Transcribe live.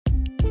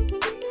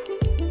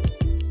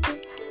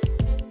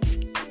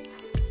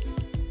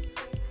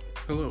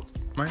Hello,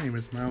 my name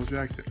is Miles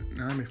Jackson,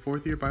 and I'm a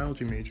fourth-year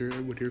biology major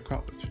at Whittier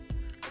College.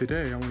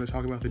 Today, I want to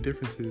talk about the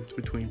differences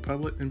between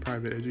public and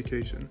private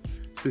education,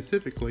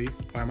 specifically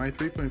why my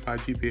 3.5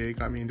 GPA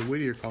got me into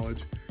Whittier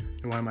College,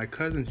 and why my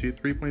cousin's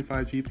 3.5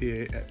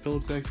 GPA at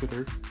Phillips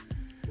Exeter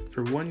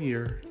for 1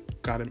 year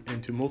got him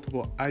into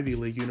multiple Ivy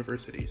League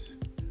universities.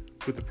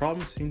 With the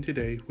problems seen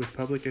today with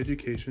public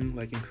education,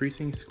 like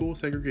increasing school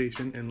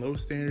segregation and low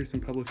standards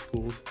in public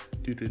schools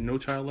due to No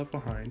Child Left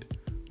Behind,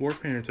 more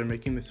parents are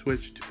making the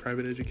switch to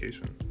private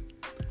education.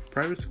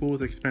 Private school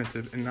is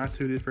expensive and not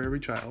suited for every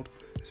child,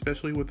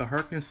 especially with the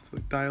Harkness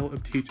style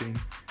of teaching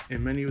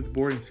in many of the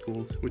boarding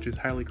schools, which is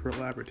highly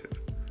collaborative.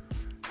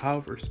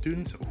 However,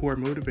 students who are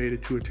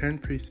motivated to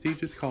attend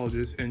prestigious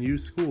colleges and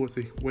use school as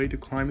a way to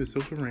climb the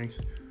social ranks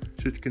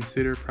should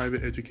consider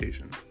private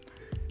education.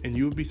 And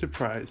you will be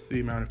surprised the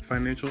amount of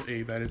financial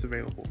aid that is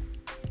available.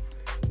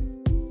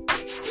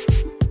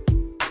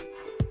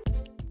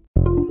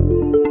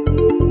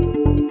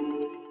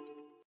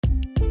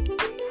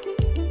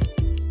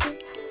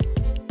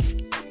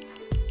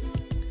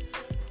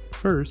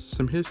 First,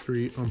 some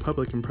history on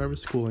public and private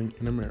schooling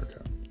in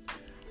America.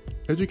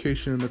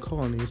 Education in the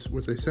colonies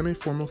was a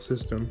semi-formal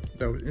system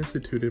that was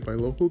instituted by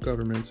local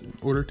governments in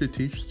order to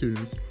teach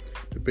students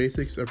the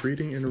basics of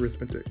reading and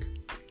arithmetic.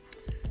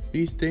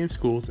 These dame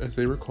schools, as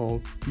they were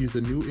called, used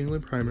a New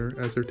England Primer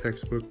as their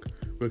textbook,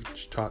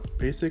 which taught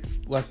basic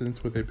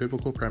lessons with a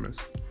biblical premise.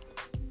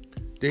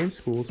 Dame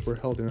schools were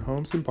held in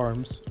homes and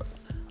farms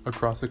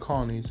across the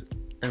colonies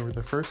and were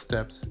the first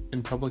steps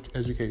in public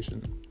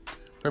education.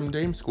 From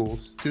dame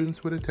schools,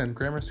 students would attend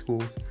grammar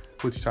schools,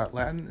 which taught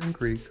Latin and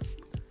Greek,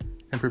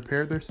 and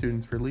prepared their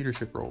students for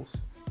leadership roles.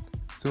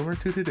 Similar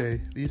to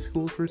today, these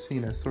schools were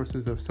seen as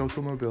sources of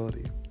social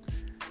mobility.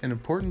 An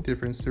important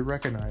difference to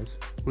recognize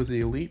was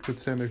the elite would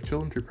send their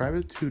children to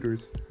private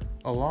tutors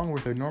along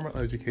with their normal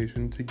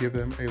education to give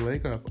them a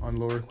leg up on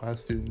lower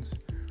class students,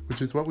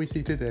 which is what we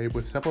see today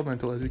with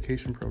supplemental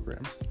education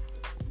programs.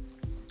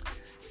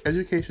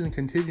 Education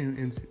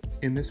continued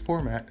in this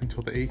format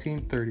until the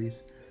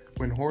 1830s,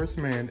 when Horace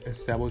Mann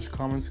established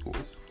common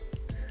schools.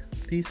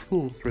 These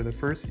schools were the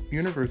first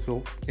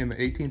universal, in the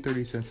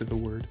 1830 sense of the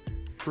word,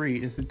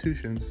 free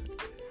institutions,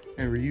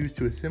 and were used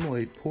to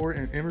assimilate poor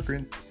and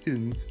immigrant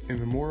students in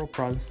the moral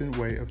Protestant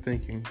way of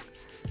thinking,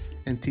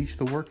 and teach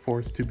the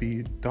workforce to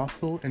be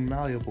docile and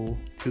malleable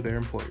to their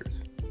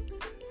employers.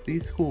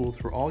 These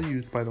schools were all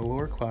used by the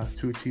lower class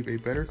to achieve a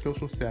better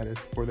social status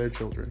for their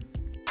children.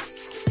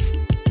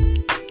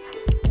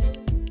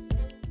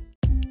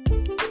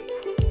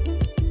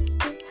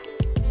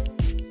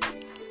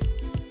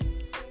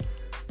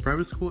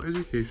 Private school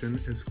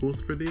education and schools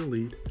for the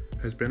elite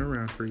has been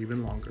around for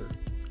even longer.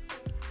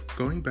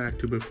 Going back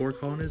to before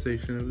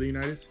colonization of the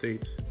United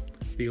States,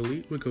 the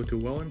elite would go to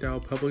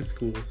well-endowed public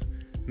schools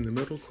and the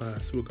middle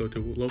class would go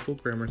to local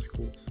grammar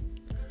schools.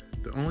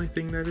 The only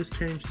thing that has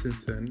changed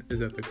since then is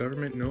that the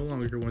government no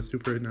longer wants to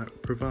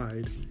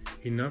provide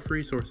enough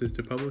resources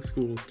to public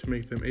schools to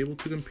make them able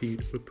to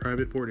compete with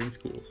private boarding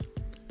schools.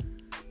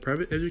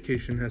 Private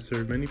education has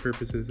served many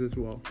purposes as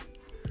well.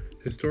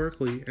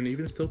 Historically, and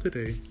even still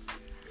today,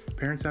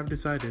 parents have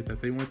decided that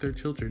they want their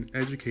children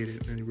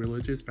educated in a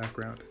religious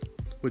background,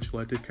 which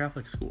led to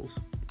Catholic schools.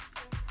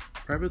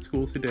 Private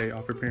schools today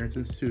offer parents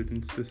and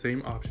students the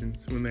same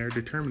options when they are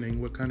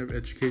determining what kind of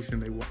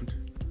education they want.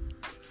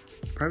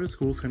 Private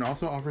schools can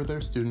also offer their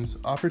students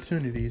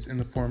opportunities in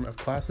the form of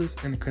classes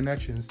and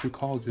connections to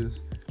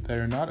colleges that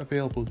are not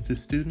available to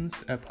students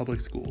at public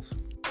schools.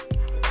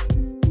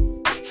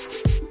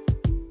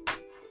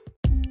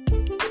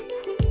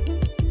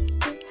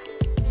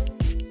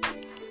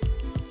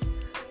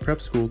 Prep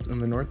schools in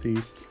the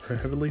Northeast are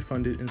heavily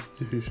funded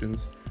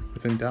institutions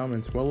with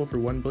endowments well over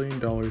 $1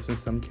 billion in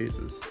some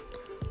cases.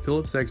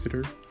 Phillips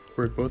Exeter,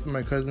 where both of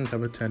my cousins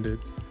have attended,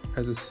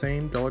 has the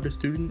same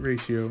dollar-to-student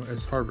ratio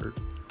as Harvard,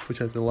 which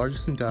has the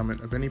largest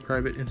endowment of any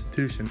private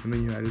institution in the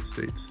United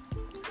States.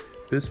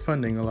 This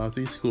funding allows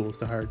these schools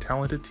to hire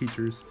talented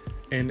teachers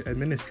and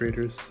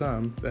administrators,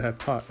 some that have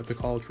taught at the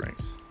college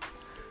ranks.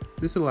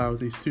 This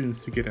allows these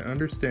students to get an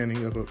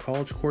understanding of what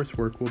college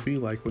coursework will be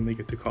like when they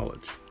get to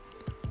college.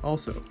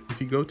 Also,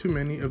 if you go to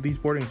many of these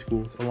boarding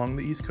schools along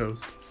the East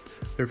Coast,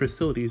 their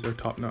facilities are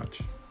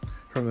top-notch.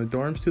 From the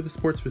dorms to the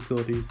sports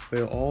facilities,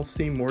 they all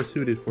seem more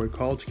suited for a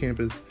college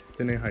campus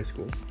than a high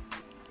school.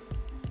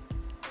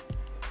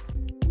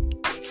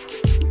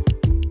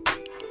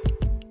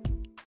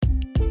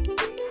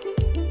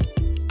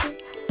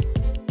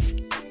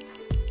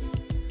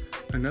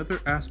 Another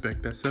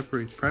aspect that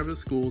separates private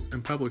schools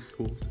and public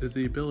schools is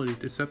the ability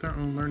to set their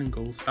own learning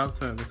goals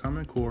outside of the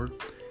Common Core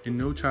and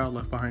No Child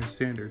Left Behind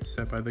standards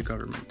set by the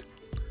government.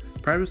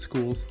 Private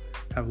schools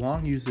have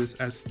long used this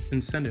as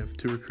incentive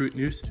to recruit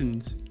new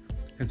students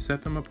and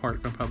set them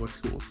apart from public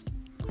schools.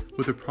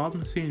 With the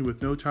problem seen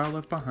with No Child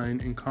Left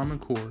Behind and Common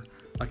Core,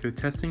 like the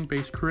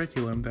testing-based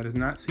curriculum that is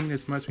not seen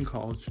as much in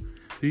college,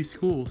 these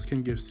schools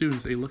can give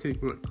students a look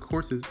at what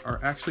courses are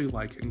actually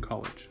like in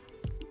college.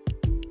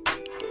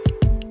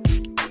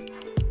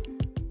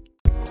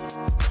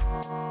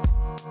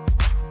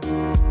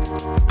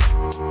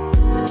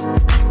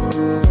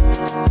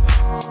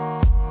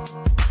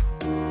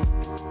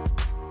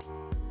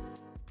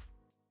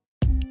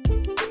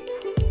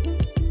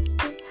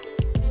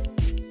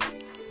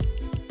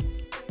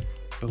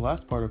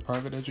 last part of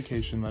private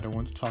education that I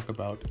want to talk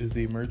about is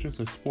the emergence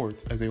of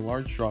sports as a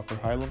large draw for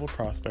high-level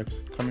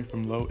prospects coming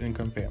from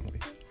low-income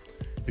families.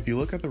 If you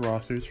look at the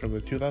rosters from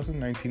the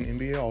 2019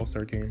 NBA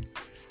All-Star Game,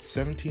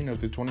 17 of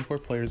the 24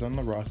 players on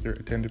the roster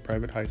attended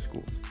private high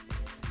schools.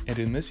 And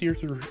in this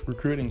year's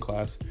recruiting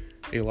class,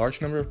 a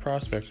large number of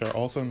prospects are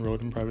also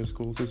enrolled in private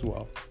schools as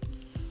well.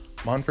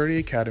 Montverde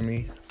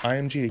Academy,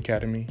 IMG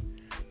Academy,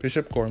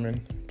 Bishop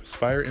Gorman,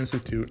 Spire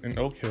Institute, and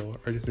Oak Hill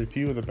are just a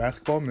few of the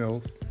basketball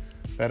mills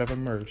that have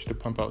emerged to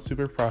pump out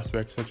super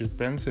prospects such as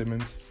Ben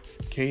Simmons,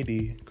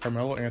 KD,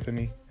 Carmelo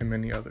Anthony, and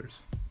many others.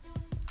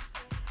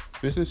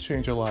 This has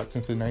changed a lot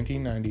since the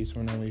 1990s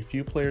when only a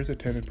few players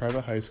attended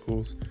private high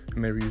schools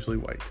and they were usually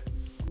white.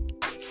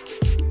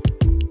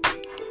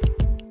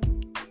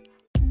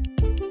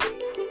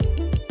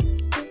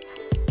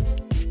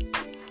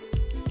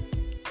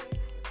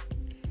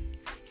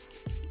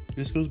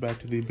 This goes back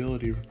to the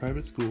ability for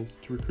private schools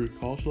to recruit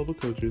college-level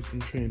coaches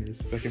and trainers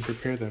that can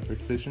prepare them for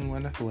Division I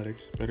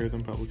athletics better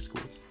than public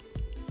schools.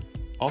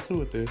 Also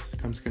with this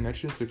comes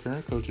connections to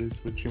current coaches,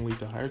 which can lead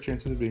to higher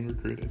chances of being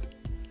recruited.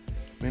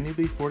 Many of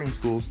these boarding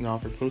schools now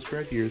offer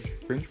post-grad years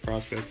for fringe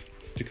prospects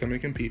to come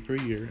and compete for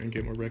a year and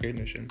get more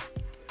recognition.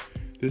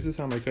 This is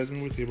how my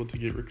cousin was able to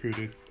get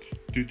recruited,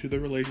 due to the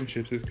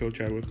relationships his coach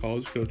had with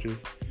college coaches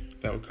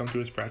that would come to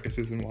his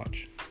practices and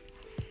watch.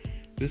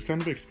 This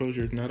kind of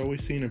exposure is not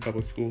always seen in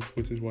public schools,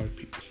 which is why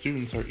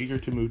students are eager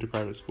to move to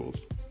private schools.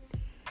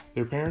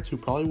 Their parents, who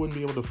probably wouldn't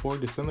be able to afford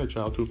to send their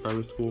child to a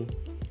private school,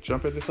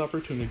 jump at this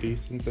opportunity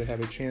since they have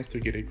a chance to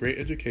get a great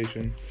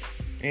education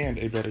and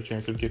a better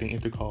chance of getting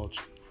into college,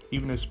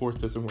 even if sports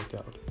doesn't work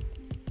out.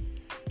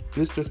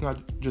 This does not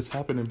just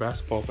happen in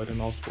basketball, but in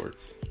all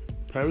sports.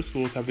 Private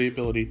schools have the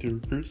ability to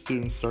recruit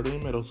students starting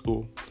in middle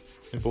school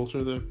and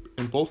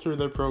bolster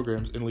their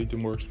programs and lead to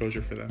more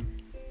exposure for them.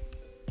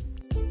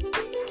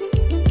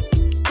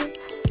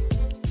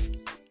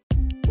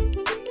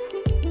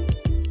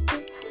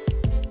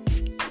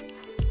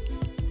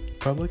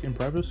 Public and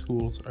private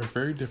schools are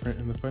very different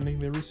in the funding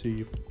they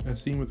receive,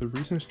 as seen with the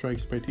recent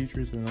strikes by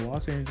teachers in the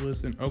Los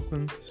Angeles and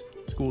Oakland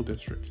school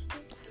districts.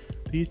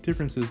 These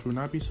differences would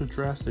not be so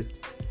drastic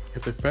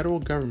if the federal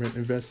government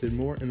invested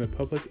more in the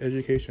public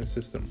education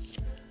system.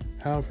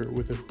 However,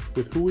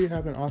 with who we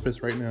have in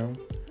office right now,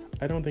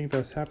 I don't think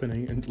that's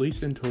happening, at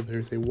least until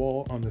there's a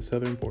wall on the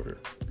southern border.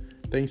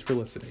 Thanks for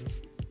listening.